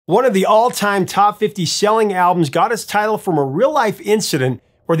One of the all-time top 50 selling albums got its title from a real-life incident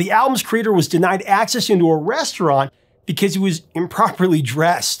where the album's creator was denied access into a restaurant because he was improperly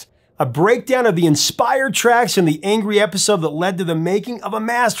dressed. A breakdown of the inspired tracks and the angry episode that led to the making of a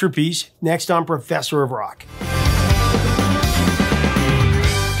masterpiece, next on Professor of Rock.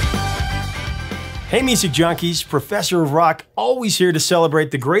 Hey music junkies, Professor of Rock, always here to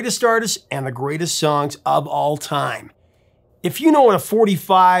celebrate the greatest artists and the greatest songs of all time. If you know what a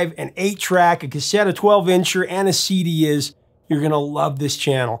 45, an 8-track, a cassette, a 12-incher, and a CD is, you're gonna love this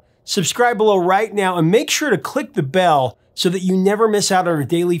channel. Subscribe below right now and make sure to click the bell so that you never miss out on our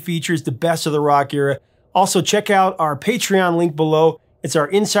daily features, the best of the rock era. Also, check out our Patreon link below. It's our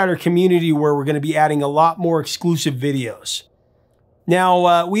insider community where we're gonna be adding a lot more exclusive videos.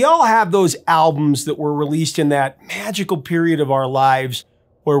 Now, we all have those albums that were released in that magical period of our lives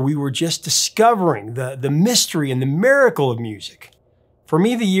where we were just discovering the mystery and the miracle of music. For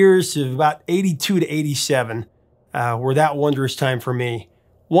me, the years of about 82 to 87 were that wondrous time for me.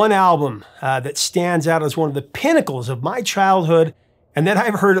 One album that stands out as one of the pinnacles of my childhood and that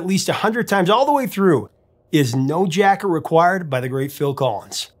I've heard at least 100 times all the way through is No Jacket Required by the great Phil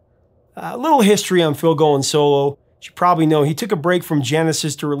Collins. A little history on Phil going solo. As you probably know, he took a break from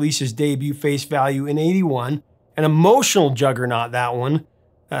Genesis to release his debut, Face Value, in '81. An emotional juggernaut, that one.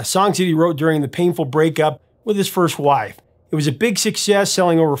 Songs that he wrote during the painful breakup with his first wife. It was a big success,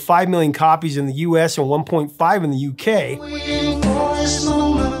 selling over 5 million copies in the US and 1.5 in the UK.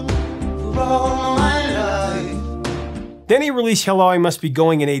 Then he released Hello, I Must Be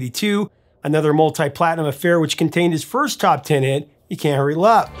Going in '82, another multi-platinum affair which contained his first top 10 hit, You Can't Hurry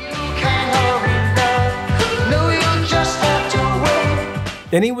Love.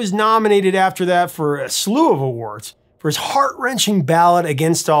 Then he was nominated after that for a slew of awards for his heart-wrenching ballad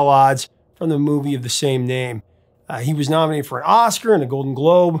Against All Odds from the movie of the same name. He was nominated for an Oscar and a Golden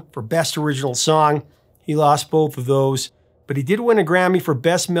Globe for Best Original Song. He lost both of those, but he did win a Grammy for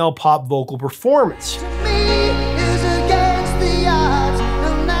Best Male Pop Vocal Performance.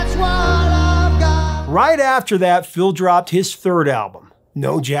 Right after that, Phil dropped his third album,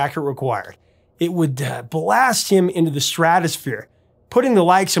 No Jacket Required. It would blast him into the stratosphere, putting the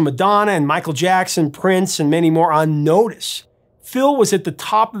likes of Madonna and Michael Jackson, Prince, and many more on notice. Phil was at the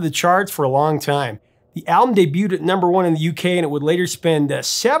top of the charts for a long time. The album debuted at #1 in the UK, and it would later spend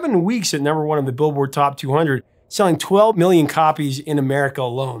 7 weeks at #1 on the Billboard Top 200, selling 12 million copies in America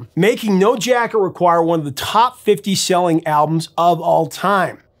alone, making No Jacket Required one of the top 50 selling albums of all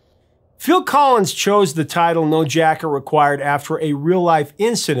time. Phil Collins chose the title No Jacket Required after a real-life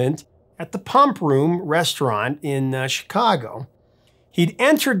incident at the Pump Room restaurant in Chicago. He'd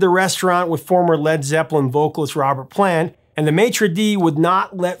entered the restaurant with former Led Zeppelin vocalist Robert Plant, and the maitre d' would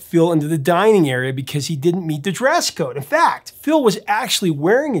not let Phil into the dining area because he didn't meet the dress code. In fact, Phil was actually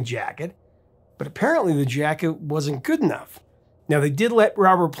wearing a jacket, but apparently the jacket wasn't good enough. Now, they did let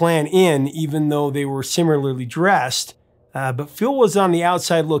Robert Plant in, even though they were similarly dressed, but Phil was on the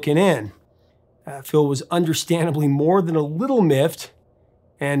outside looking in. Phil was understandably more than a little miffed,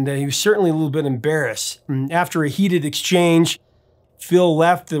 and he was certainly a little bit embarrassed. And after a heated exchange, Phil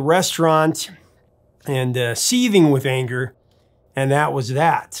left the restaurant and seething with anger, and that was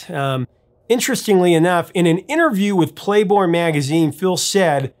that. Interestingly enough, in an interview with Playboy magazine, Phil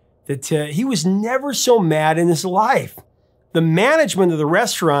said that he was never so mad in his life. The management of the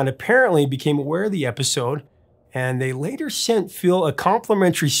restaurant apparently became aware of the episode, and they later sent Phil a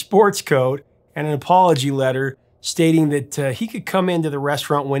complimentary sports coat and an apology letter stating that he could come into the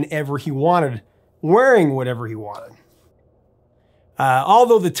restaurant whenever he wanted, wearing whatever he wanted.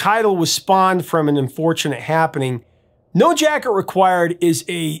 Although the title was spawned from an unfortunate happening, No Jacket Required is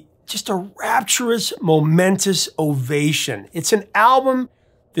just a rapturous, momentous ovation. It's an album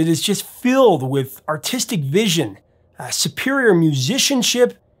that is just filled with artistic vision, superior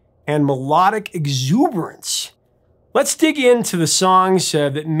musicianship, and melodic exuberance. Let's dig into the songs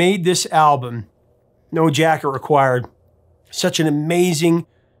that made this album, No Jacket Required, such an amazing,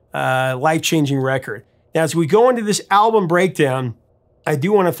 life-changing record. Now, as we go into this album breakdown, I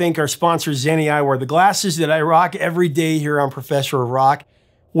do want to thank our sponsor, Zenni Eyewear, the glasses that I rock every day here on Professor of Rock.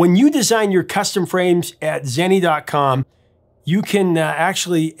 When you design your custom frames at Zenni.com, you can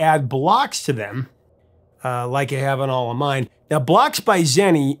actually add blocks to them, like I have on all of mine. Now, blocks by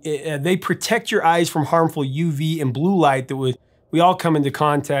Zenni, they protect your eyes from harmful UV and blue light that we all come into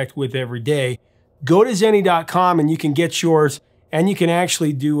contact with every day. Go to Zenni.com and you can get yours, and you can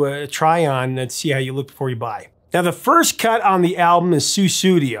actually do a try-on and see how you look before you buy. Now, the first cut on the album is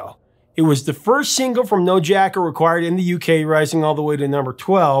Sussudio. It was the first single from No Jacket Required in the UK, rising all the way to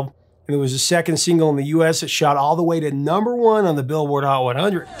 #12. and it was the second single in the US that shot all the way to #1 on the Billboard Hot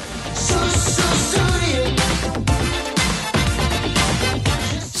 100.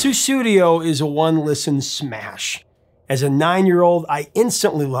 Sussudio is a one-listen smash. As a 9-year-old, I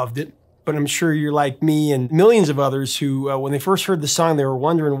instantly loved it, but I'm sure you're like me and millions of others who, when they first heard the song, they were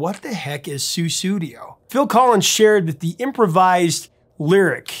wondering, what the heck is Sussudio? Phil Collins shared that the improvised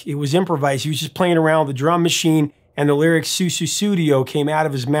lyric, it was improvised, he was just playing around with the drum machine, and the lyric Sussudio came out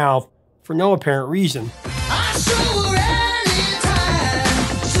of his mouth for no apparent reason.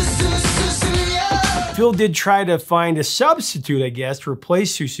 Phil did try to find a substitute, I guess, to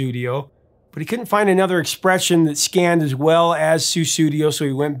replace Sussudio, but he couldn't find another expression that scanned as well as Sussudio, so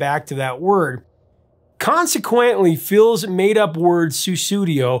he went back to that word. Consequently, Phil's made-up word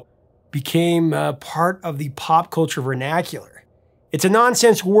Sussudio became part of the pop culture vernacular. It's a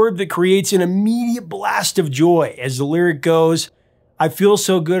nonsense word that creates an immediate blast of joy. As the lyric goes, I feel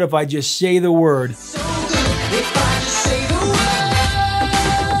so good if I just say the word.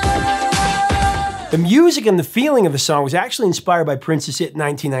 The music and the feeling of the song was actually inspired by Prince's hit in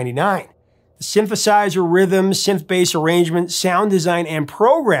 1999. The synthesizer rhythm, synth bass arrangement, sound design, and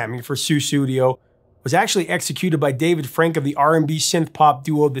programming for Sussudio was actually executed by David Frank of the R&B synth pop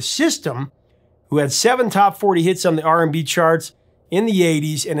duo The System, who had 7 top 40 hits on the R&B charts in the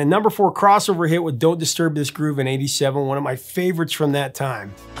 80s and a #4 crossover hit with Don't Disturb This Groove in '87, one of my favorites from that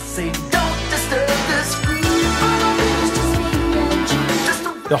time.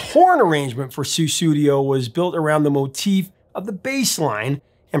 The horn arrangement for Sussudio was built around the motif of the bass line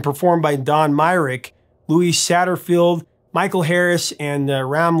and performed by Don Myrick, Louis Satterfield, Michael Harris, and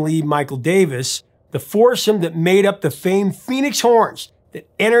Ram Lee Michael Davis, the foursome that made up the famed Phoenix horns that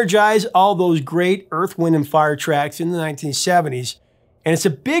energized all those great Earth, Wind & Fire tracks in the 1970s. And it's a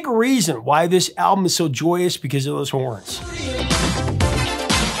big reason why this album is so joyous, because of those horns.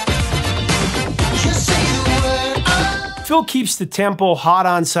 Phil keeps the tempo hot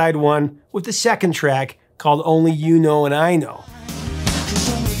on side 1 with the second track called Only You Know and I Know.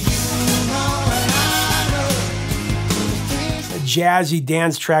 A jazzy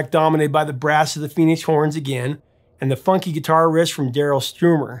dance track dominated by the brass of the Phoenix horns again, and the funky guitar riffs from Daryl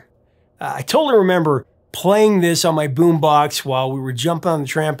Strumer. I totally remember playing this on my boombox while we were jumping on the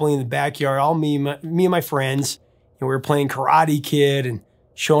trampoline in the backyard, all me and my friends, and we were playing Karate Kid and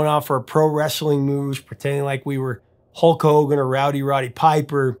showing off our pro wrestling moves, pretending like we were Hulk Hogan or Rowdy Roddy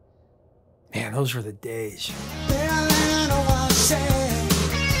Piper. Man, those were the days.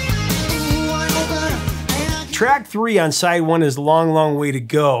 Track 3 on side 1 is Long, Long Way to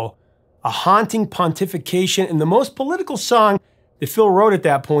Go, a haunting pontification and the most political song that Phil wrote at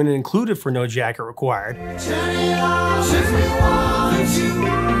that point and included for No Jacket Required.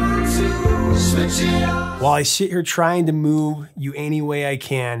 While I sit here trying to move you any way I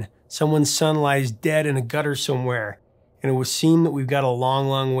can, someone's son lies dead in a gutter somewhere, and it would seem that we've got a long,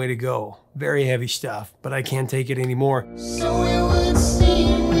 long way to go. Very heavy stuff, but I can't take it anymore. So it would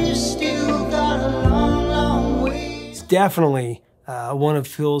seem we still got a long, long way. It's definitely one of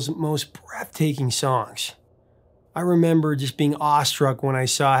Phil's most breathtaking songs. I remember just being awestruck when I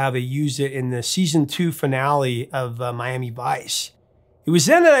saw how they used it in the season 2 finale of Miami Vice. It was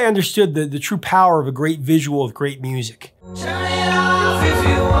then that I understood the true power of a great visual with great music. Turn it off if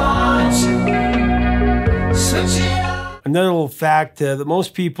you want to. Switch it off. Another little fact that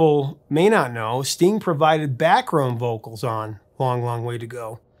most people may not know, Sting provided background vocals on Long, Long Way to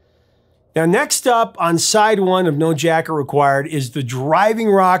Go. Now, next up on side 1 of No Jacket Required is the driving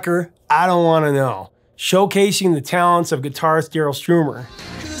rocker, I Don't Want to Know, showcasing the talents of guitarist Daryl Strumer.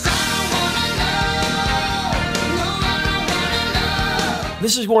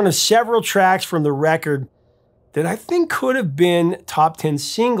 This is one of several tracks from the record that I think could have been top 10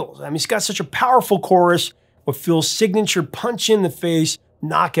 singles. I mean, it's got such a powerful chorus with Phil's signature punch-in-the-face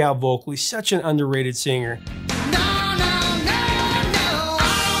knockout vocal. He's such an underrated singer.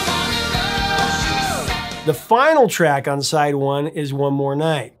 The final track on side 1 is One More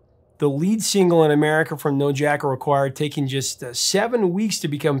Night, the lead single in America from No Jacket Required, taking just 7 weeks to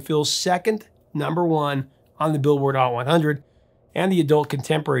become Phil's second #1 on the Billboard Hot 100 and the adult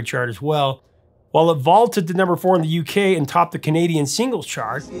contemporary chart as well, while it vaulted to #4 in the UK and topped the Canadian singles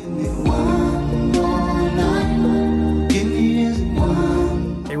chart.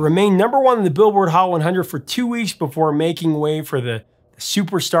 It remained #1 in the Billboard Hot 100 for 2 weeks before making way for the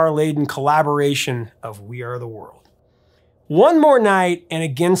superstar-laden collaboration of We Are the World. One More Night and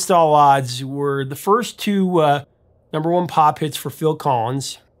Against All Odds were the first 2 #1 pop hits for Phil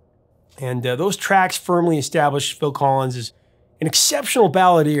Collins, and those tracks firmly established Phil Collins as an exceptional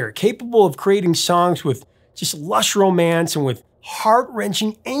balladeer, capable of creating songs with just lush romance and with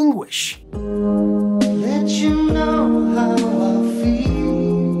heart-wrenching anguish. Let you know how I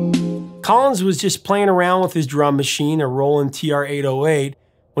feel. Collins was just playing around with his drum machine, a Roland TR-808,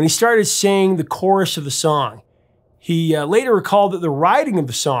 when he started saying the chorus of the song. He later recalled that the writing of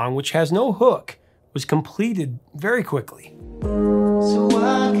the song, which has no hook, was completed very quickly. So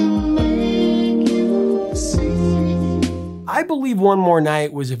I can make you see. I believe One More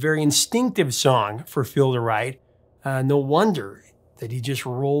Night was a very instinctive song for Phil to write. No wonder that he just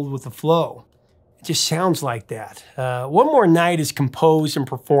rolled with the flow. It just sounds like that. One More Night is composed and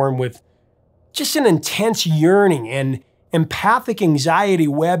performed with just an intense yearning and empathic anxiety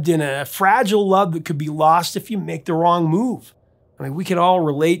webbed in a fragile love that could be lost if you make the wrong move. I mean, we can all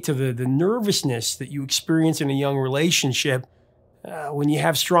relate to the nervousness that you experience in a young relationship when you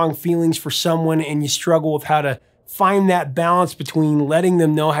have strong feelings for someone and you struggle with how to find that balance between letting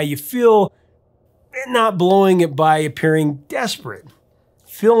them know how you feel and not blowing it by appearing desperate.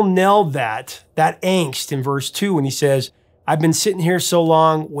 Phil nailed that angst in verse 2 when he says, "I've been sitting here so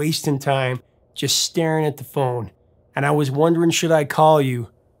long, wasting time, just staring at the phone. And I was wondering, should I call you?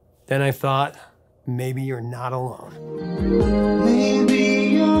 Then I thought, maybe you're not alone."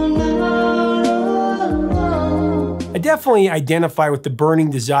 Maybe you're not alone. I definitely identify with the burning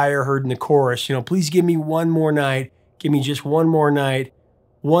desire heard in the chorus. Please give me one more night. Give me just one more night.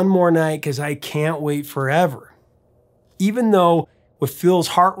 One more night, because I can't wait forever. Even though with Phil's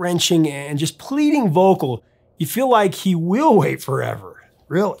heart-wrenching and just pleading vocal, you feel like he will wait forever,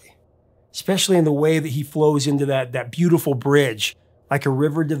 really. Especially in the way that he flows into that beautiful bridge. Like a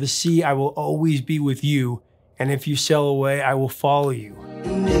river to the sea, I will always be with you. And if you sail away, I will follow you.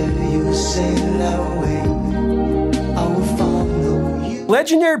 And if you sail away, I will follow you.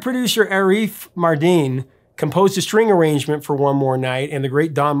 Legendary producer Arif Mardin composed a string arrangement for One More Night, and the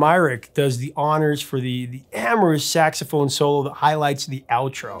great Don Myrick does the honors for the amorous saxophone solo that highlights the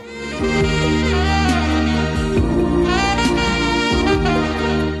outro.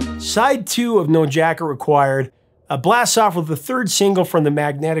 Side 2 of No Jacket Required blasts off with the third single from the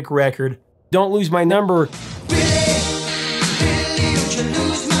Magnetic record, Don't Lose My Number.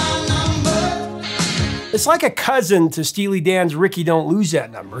 It's like a cousin to Steely Dan's Ricky Don't Lose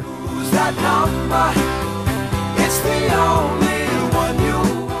That Number. Lose that number. It's the only one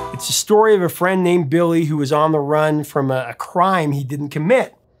you want. It's a story of a friend named Billy who was on the run from a crime he didn't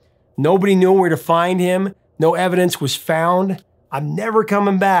commit. Nobody knew where to find him. No evidence was found. "I'm never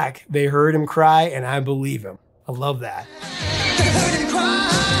coming back." They heard him cry, and I believe him. I love that. They heard him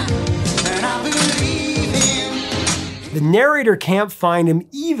cry, and I believe him. The narrator can't find him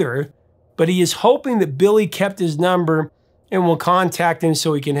either, but he is hoping that Billy kept his number and will contact him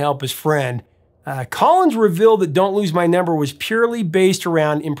so he can help his friend. Collins revealed that Don't Lose My Number was purely based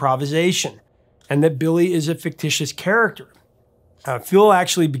around improvisation, and that Billy is a fictitious character. Phil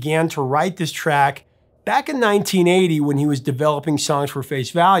actually began to write this track back in 1980 when he was developing songs for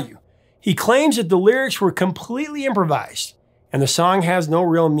Face Value. He claims that the lyrics were completely improvised, and the song has no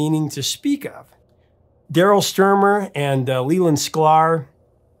real meaning to speak of. Daryl Sturmer and Leland Sklar,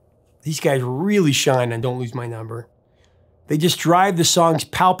 these guys really shine on Don't Lose My Number. They just drive the song's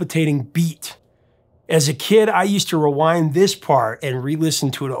palpitating beat. As a kid, I used to rewind this part and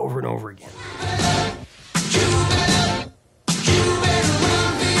re-listen to it over and over again.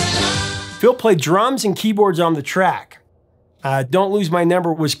 Phil played drums and keyboards on the track. Don't Lose My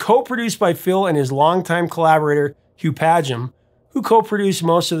Number was co-produced by Phil and his longtime collaborator, Hugh Padgham, who co-produced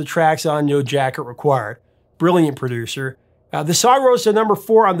most of the tracks on No Jacket Required. Brilliant producer. The song rose to number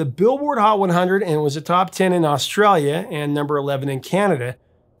 4 on the Billboard Hot 100 and was a top 10 in Australia and number 11 in Canada.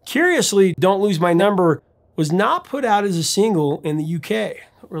 Curiously, Don't Lose My Number was not put out as a single in the UK.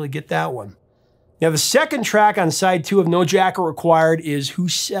 Don't really get that one. Now, the second track on side 2 of No Jacket Required is Who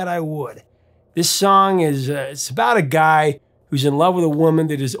Said I Would. This song is it's about a guy who's in love with a woman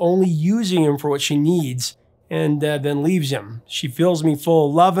that is only using him for what she needs and then leaves him. She fills me full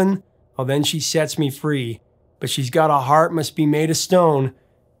of lovin', well, then she sets me free. But she's got a heart must be made of stone,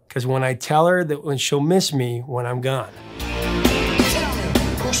 because when I tell her that when she'll miss me when I'm gone.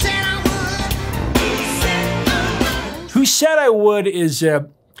 Who Said I Would is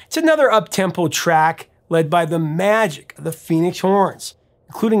it's another up-tempo track led by the magic of the Phoenix Horns,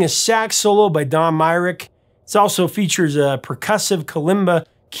 including a sax solo by Don Myrick. It also features a percussive kalimba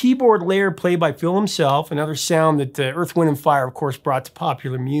keyboard layer played by Phil himself, another sound that Earth, Wind & Fire, of course, brought to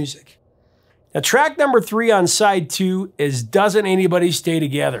popular music. Now, track number 3 on side 2 is Doesn't Anybody Stay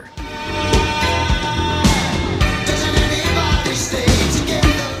Together.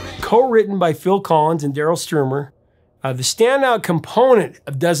 Co-written by Phil Collins and Daryl Sturmer, the standout component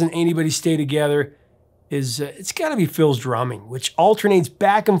of Doesn't Anybody Stay Together is it's got to be Phil's drumming, which alternates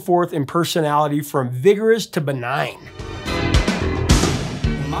back and forth in personality from vigorous to benign.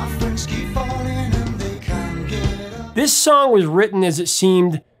 My friends keep falling and they can't get up. This song was written as it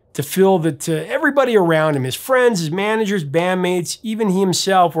seemed to Phil that everybody around him, his friends, his managers, bandmates, even he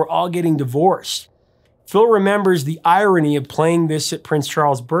himself, were all getting divorced. Phil remembers the irony of playing this at Prince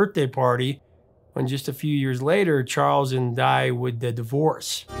Charles' birthday party when just a few years later, Charles and Di would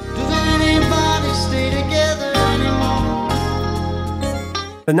divorce. Does anybody stay together anymore?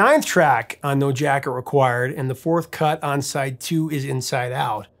 The 9th track on No Jacket Required and the 4th cut on side 2 is Inside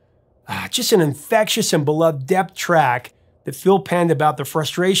Out. Just an infectious and beloved depth track that Phil penned about the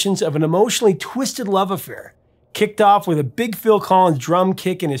frustrations of an emotionally twisted love affair. Kicked off with a big Phil Collins drum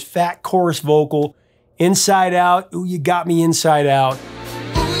kick and his fat chorus vocal, Inside Out, ooh, you got me inside out.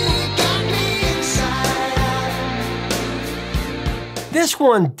 This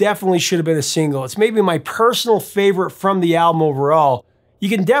one definitely should have been a single. It's maybe my personal favorite from the album overall. You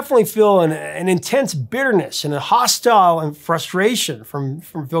can definitely feel an intense bitterness and a hostile and frustration from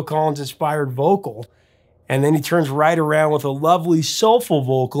Phil Collins' inspired vocal. And then he turns right around with a lovely soulful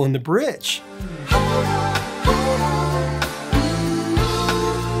vocal in the bridge.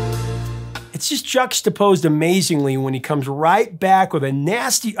 It's just juxtaposed amazingly when he comes right back with a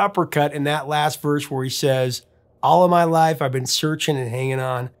nasty uppercut in that last verse where he says, all of my life I've been searching and hanging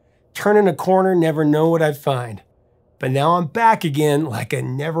on, turning a corner, never know what I'd find. But now I'm back again like I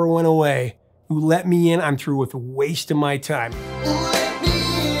never went away. Who let me in? I'm through with wasting my time.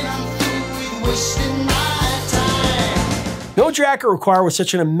 No Jacket Required was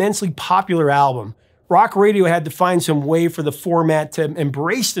such an immensely popular album. Rock radio had to find some way for the format to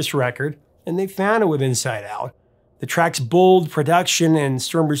embrace this record, and they found it with Inside Out. The track's bold production and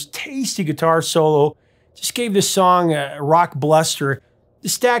Sternberg's tasty guitar solo just gave this song a rock bluster. It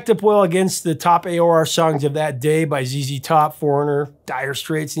stacked up well against the top AOR songs of that day by ZZ Top, Foreigner, Dire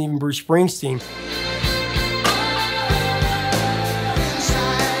Straits, and even Bruce Springsteen.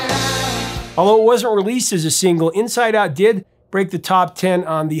 Although it wasn't released as a single, Inside Out did break the top 10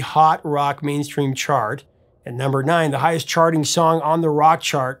 on the Hot Rock Mainstream chart. At number 9, the highest charting song on the rock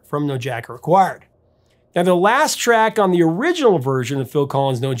chart from No Jacket Required. Now, the last track on the original version of Phil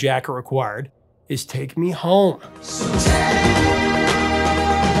Collins' No Jacket Required is Take Me Home.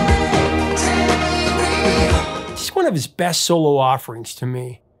 It's one of his best solo offerings to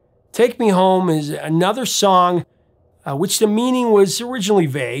me. Take Me Home is another song which the meaning was originally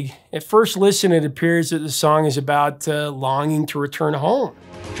vague. At first listen, it appears that the song is about longing to return home.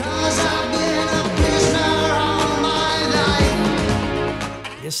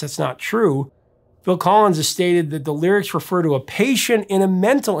 I guess that's not true. Phil Collins has stated that the lyrics refer to a patient in a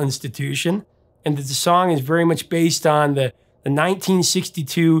mental institution and that the song is very much based on the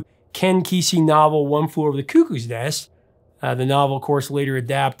 1962 Ken Kesey novel One Flew Over the Cuckoo's Nest. The novel, of course, later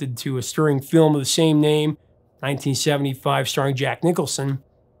adapted to a stirring film of the same name, 1975, starring Jack Nicholson.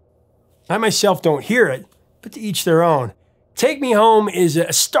 I myself don't hear it, but to each their own. Take Me Home is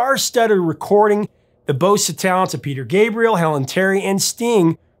a star-studded recording that boasts the talents of Peter Gabriel, Helen Terry, and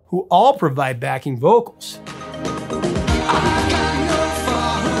Sting, who all provide backing vocals.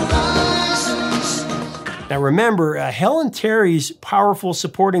 Now remember, Helen Terry's powerful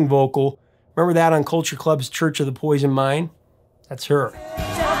supporting vocal, remember that on Culture Club's Church of the Poison Mind? That's her.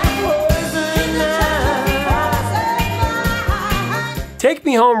 Take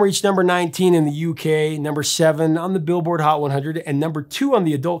Me Home reached number 19 in the UK, number 7 on the Billboard Hot 100, and number 2 on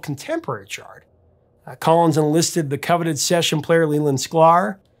the Adult Contemporary chart. Collins enlisted the coveted session player Leland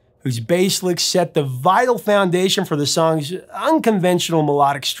Sklar, whose bass licks set the vital foundation for the song's unconventional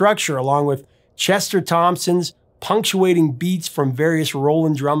melodic structure, along with Chester Thompson's punctuating beats from various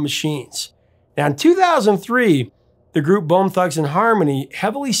Roland drum machines. Now, in 2003, the group Bone Thugs and Harmony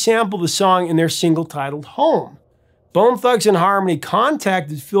heavily sampled the song in their single titled Home. Bone Thugs and Harmony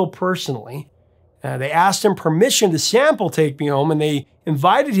contacted Phil personally. They asked him permission to sample Take Me Home, and they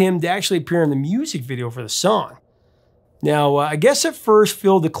invited him to actually appear in the music video for the song. Now, I guess at first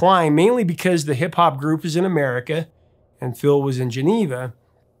Phil declined, mainly because the hip-hop group is in America and Phil was in Geneva.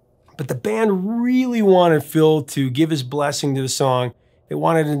 But the band really wanted Phil to give his blessing to the song. They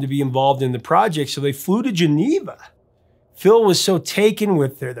wanted him to be involved in the project, so they flew to Geneva. Phil was so taken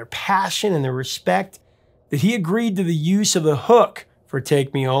with their passion and their respect that he agreed to the use of the hook for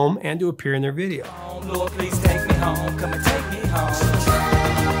Take Me Home and to appear in their video. Oh, Lord, please take me home. Come and take me home.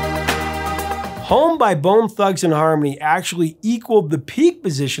 Home by Bone Thugs and Harmony actually equaled the peak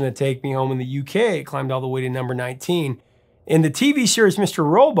position of Take Me Home in the UK. It climbed all the way to number 19. In the TV series Mr.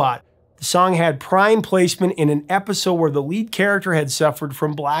 Robot, The song had prime placement in an episode where the lead character had suffered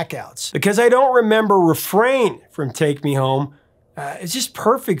from blackouts. Because I don't remember refrain from Take Me Home, it's just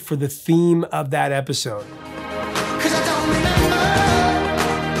perfect for the theme of that episode.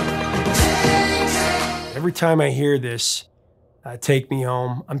 Every time I hear this, Take Me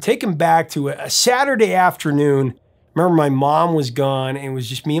Home, I'm taken back to a Saturday afternoon. Remember, my mom was gone and it was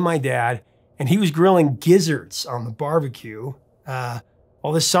just me and my dad, and he was grilling gizzards on the barbecue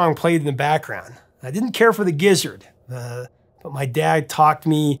while this song played in the background. I didn't care for the gizzard, but my dad talked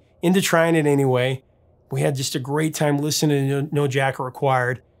me into trying it anyway. We had just a great time listening to No Jacket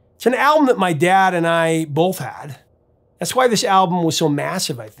Required. It's an album that my dad and I both had. That's why this album was so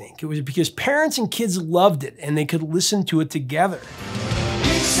massive, I think. It was because parents and kids loved it and they could listen to it together.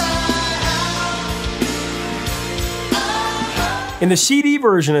 In the CD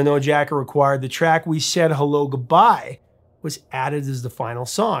version of No Jacket Required, the track We Said Hello Goodbye was added as the final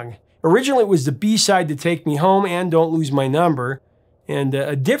song. Originally, it was the B-side to Take Me Home and Don't Lose My Number, and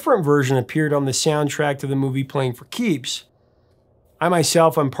a different version appeared on the soundtrack to the movie Playing for Keeps. I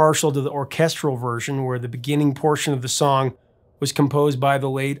myself am partial to the orchestral version, where the beginning portion of the song was composed by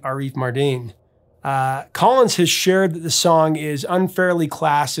the late Arif Mardin. Collins has shared that the song is unfairly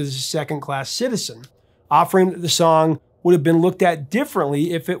classed as a second-class citizen, offering that the song would have been looked at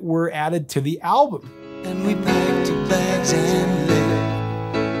differently if it were added to the album. And we packed our bags and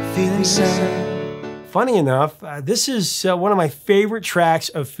left, feeling sad. Funny enough, this is one of my favorite tracks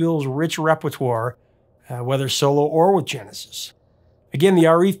of Phil's rich repertoire, whether solo or with Genesis. Again, the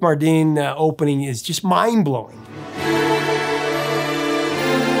Arif Mardin opening is just mind-blowing.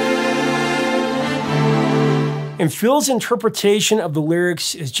 And Phil's interpretation of the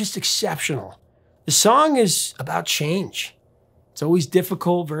lyrics is just exceptional. The song is about change. It's always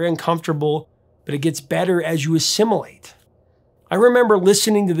difficult, very uncomfortable, but it gets better as you assimilate. I remember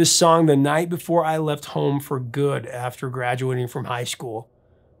listening to this song the night before I left home for good after graduating from high school,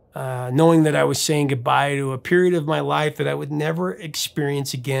 knowing that I was saying goodbye to a period of my life that I would never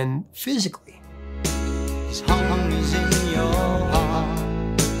experience again physically.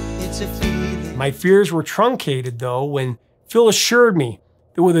 My fears were truncated, though, when Phil assured me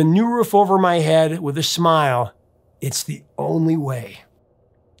that with a new roof over my head, with a smile, it's the only way.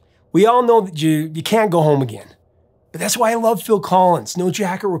 We all know that you can't go home again. But that's why I love Phil Collins, No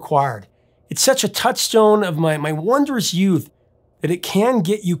Jacket Required. It's such a touchstone of my wondrous youth that it can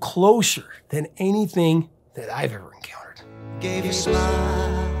get you closer than anything that I've ever encountered. Gave you a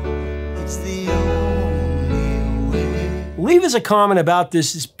smile, it's the only way. Leave us a comment about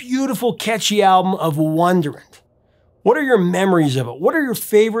this beautiful, catchy album of wonderment. What are your memories of it? What are your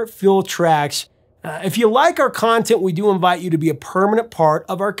favorite Phil tracks? If you like our content, we do invite you to be a permanent part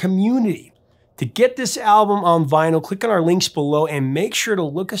of our community. To get this album on vinyl, click on our links below and make sure to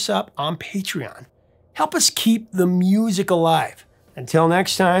look us up on Patreon. Help us keep the music alive. Until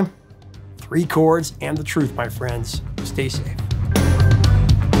next time, 3 chords and the truth, my friends. Stay safe.